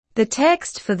The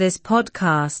text for this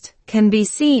podcast can be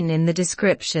seen in the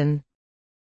description.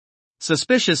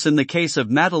 Suspicious in the case of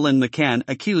Madeleine McCann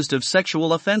accused of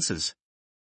sexual offenses.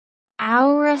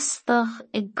 Áras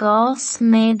I gcás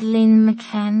Madeleine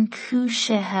McCann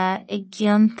cúisithe I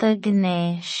gcionta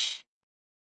gnéis.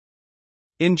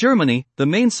 In Germany, the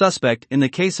main suspect in the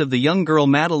case of the young girl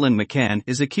Madeleine McCann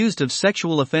is accused of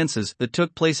sexual offenses that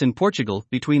took place in Portugal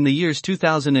between the years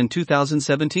 2000 and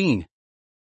 2017.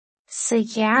 Sa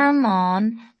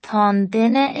Ghearmáin, tá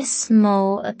duine is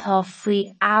mó atá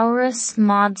faoi amhras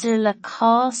maidir le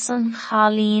cás an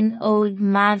chalín óg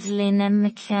Madeleine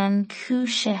McCann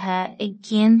cúisithe I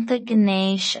gcionta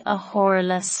gnéis a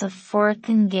tharla sa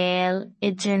Phortaingéil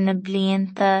idir na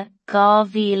blianta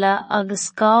 2000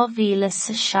 agus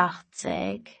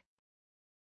 2017.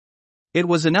 It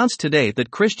was announced today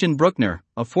that Christian Bruckner,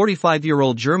 a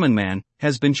 45-year-old German man,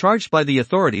 has been charged by the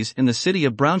authorities in the city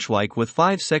of Braunschweig with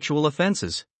 5 sexual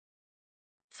offenses.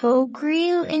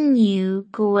 Fógraíodh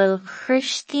inniu go bhfuil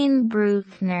Christian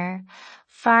Bruckner,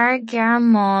 fear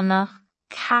Gearmánach,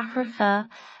 cathracha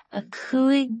a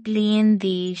 5 bliain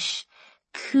d'aois,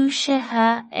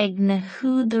 cúisithe ag na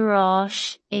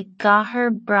húdaráis I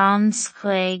gcathair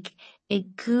Braunschweig I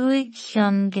 5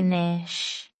 chun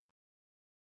gnéis.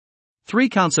 3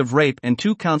 counts of rape and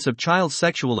 2 counts of child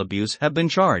sexual abuse have been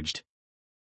charged.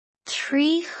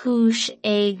 3 chúis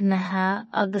éignithe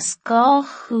agus 2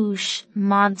 chúis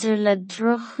maidir le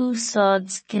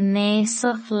drochúsáid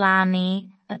gnéasach leanaí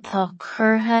atá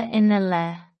curtha ina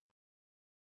le.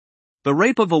 The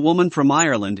rape of a woman from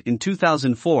Ireland in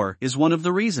 2004 is one of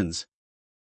the reasons.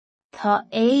 Tá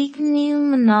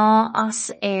éigniú mná as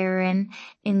éireann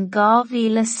in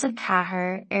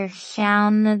 2004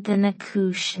 cheann na duine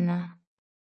cúiseanna.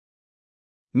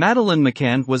 Madeleine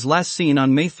McCann was last seen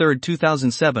on May 3,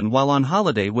 2007 while on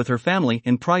holiday with her family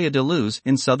in Praia da Luz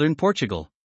in southern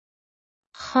Portugal.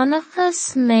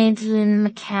 Chonachas Madeleine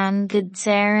McCann go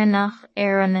deireanach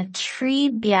na 3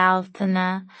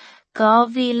 bealtaine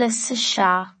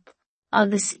 2007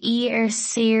 agus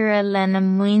saoire lena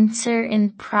muintir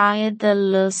in Praia da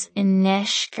Luz in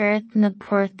neisceart na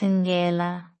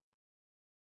Portaingéile.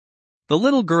 The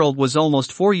little girl was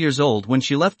almost 4 years old when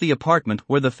she left the apartment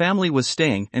where the family was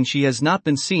staying and she has not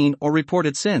been seen or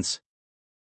reported since.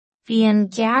 Bhí an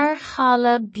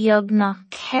gearchala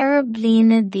beagnach 4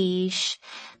 bliana d'aois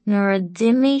nuair a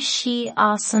d'imigh sí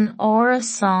as an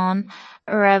árasán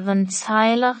a raibh an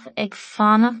teaghlach ag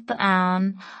fanacht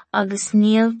ann agus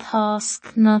níl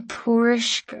tasc na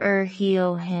tuairisc uirthi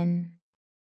ó shin.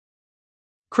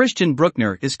 Christian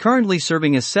Bruckner is currently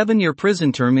serving a 7-year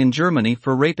prison term in Germany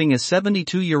for raping a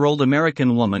 72-year-old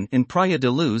American woman in Praia da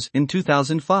Luz in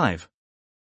 2005.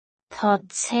 Tá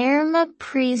téarma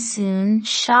príosún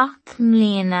 7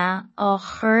 mbliana á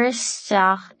chur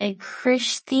isteach ag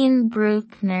Christian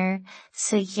Bruckner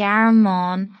sa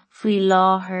Ghearmáin faoi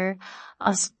láthair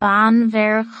as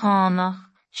banmhearchánach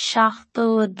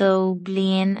 72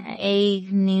 bliain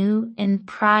éigniú in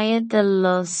Praia da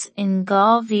Luz in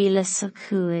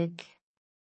 2005.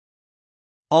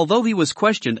 Although he was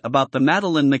questioned about the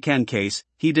Madeleine McCann case,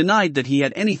 he denied that he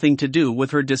had anything to do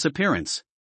with her disappearance.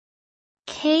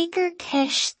 Cé gur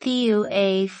ceistíodh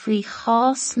é faoi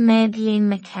chás Madeleine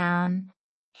McCann,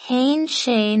 thain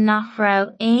sé nach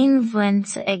raibh aon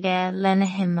bhaint aige lena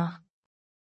himeach.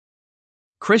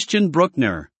 Christian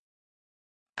Bruckner.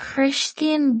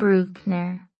 Christian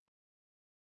Bruckner.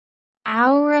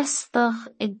 Amhrastach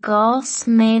I gcás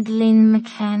Madeleine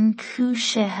McCann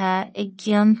cúisithe I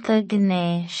gcionta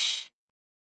gnéis.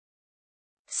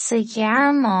 Sa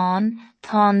Ghearmáin,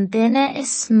 tá duine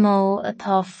is mó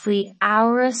atá faoi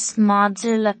amhras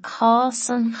maidir le cás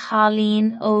an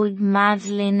chalín óg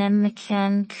Madeleine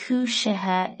McCann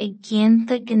cúisithe I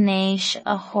gcionta gnéis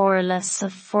a tharla sa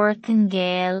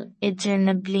Phortaingéil idir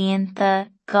na blianta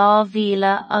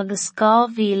 2000 agus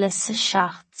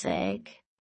 2017.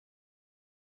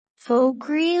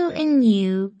 Fógraíodh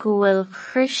inniu go bhfuil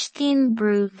Christian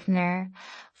Bruckner,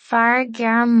 fear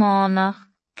Gearmánach,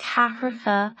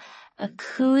 cathracha a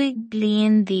 5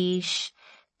 bliain d'aois,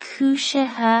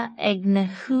 cúisithe ag na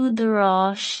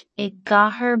húdaráis I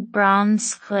gcathair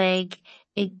Braunschweig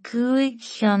I 5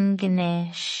 chun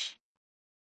gnéis.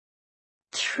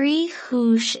 3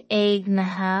 chúis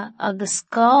éignithe agus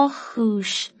 2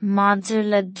 chúis maidir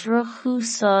le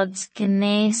drochúsáid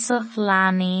gnéasach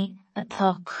leanaí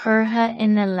atá curtha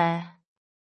ina le.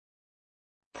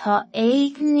 Tá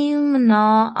éigniú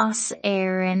mná as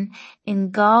éireann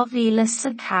in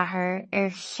 2004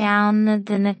 cheann na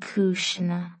duine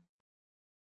cúiseanna.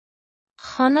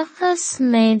 Chonachas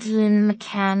Madeleine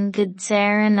McCann go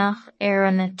deireanach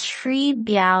na 3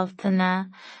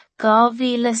 bealtaine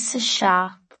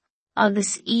 2007,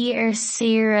 agus í ar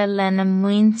saoire lena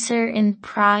muintir in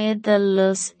Praia da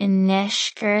Luz in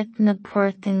neisceart na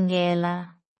Portingéile.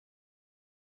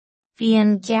 Bhí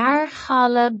an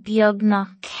gearchala beag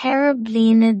nach 4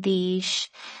 bliana d'aois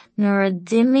nuair a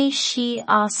d'imigh sí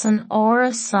as an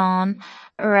árasán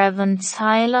a raibh an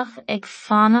teaghlach ag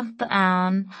fanacht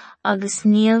ann agus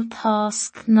níl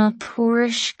tasc na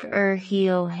tuairisc uirthi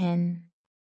ó shin.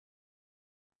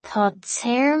 Tá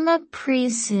téarma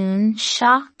príosún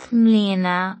 7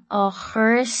 mbliana á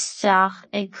chur isteach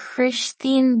ag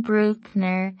Christine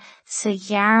Bruckner sa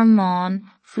Ghearmáin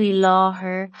faoi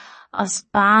láthair as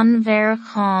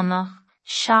banmhearchánach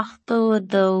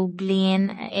 72 bliain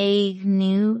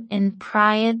éigniú in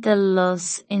Praia da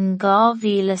Luz in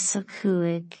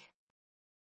 2005.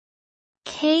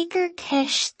 Cé gur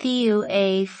ceistíodh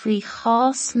é faoi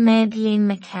chás Madeleine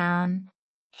McCann,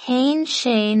 théann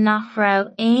sé nach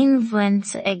raibh aon bhaint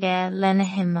aige lena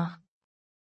himeach.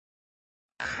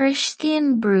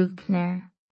 Christine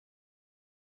Bruckner.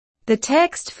 The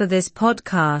text for this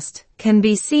podcast can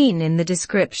be seen in the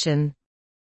description.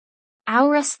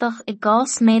 Áras-dach I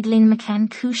gcás Madeleine McCann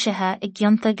cúiseathe I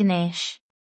gcionta gnéis.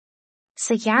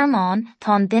 Sa Ghearmáin,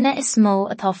 tá an duine is mó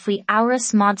atá faoi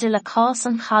áras maidir le cás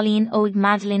an chalín óg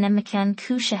Madeleine McCann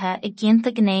cúiseathe I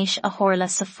gcionta gnéis a tharla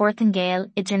sa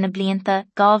Fortingéil idir na blianta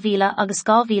 2000 agus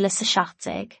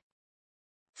 2017.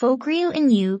 Fógraíodh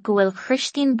inniu go bhfuil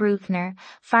Christine Bruckner,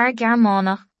 fear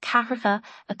Ghearmánach, cathracha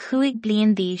a 5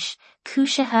 bliain d'aois,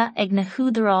 cúiseathe ag na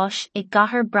húdaráis I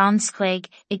gcathair Branscuig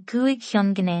I 2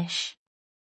 chun gnéis.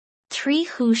 3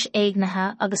 chúis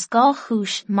éignithe agus 2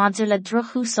 chúis maidir le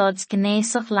drochúsáid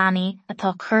gnéasach leanaí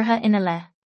atá curtha ina le.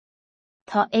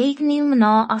 Tá éigniú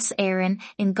mná as éireann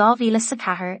in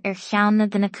 2004 ar cheanna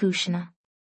de na cúiseanna.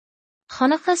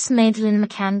 Chonachas Madeleine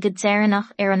McCann go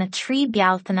deireanach ar na 3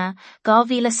 bealtaine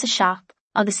 2007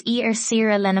 agus í ar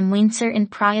saoire lena muintir in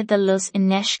Praia da Luz in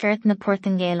neisceart na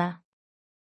Portingéile.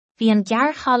 Bhí an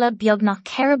gearchala beag nach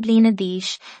 4 bliana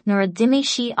d'aois nuair a d'imigh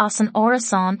sí as an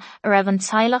árasán a raibh an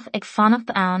teaghlach ag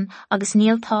fanacht ann agus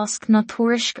níl tasc na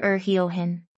tuairisc uirthi ó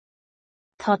shin.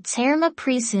 Tá téarma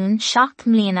príosún 7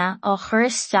 mbliana á chur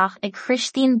isteach ag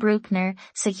Christine Bruckner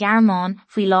sa Ghearmáin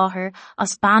faoi láthair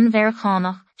as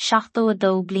banmhearchánach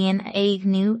 72 bliain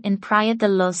éigniú in Praia da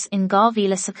Luz in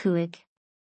 2005.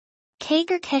 Cé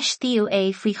gur ceistíodh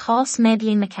é faoi chás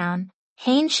Madeleine McCann,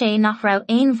 théann sé nach raibh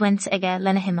aon bhaint aige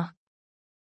lena himeach.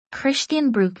 Christine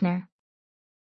Bruckner.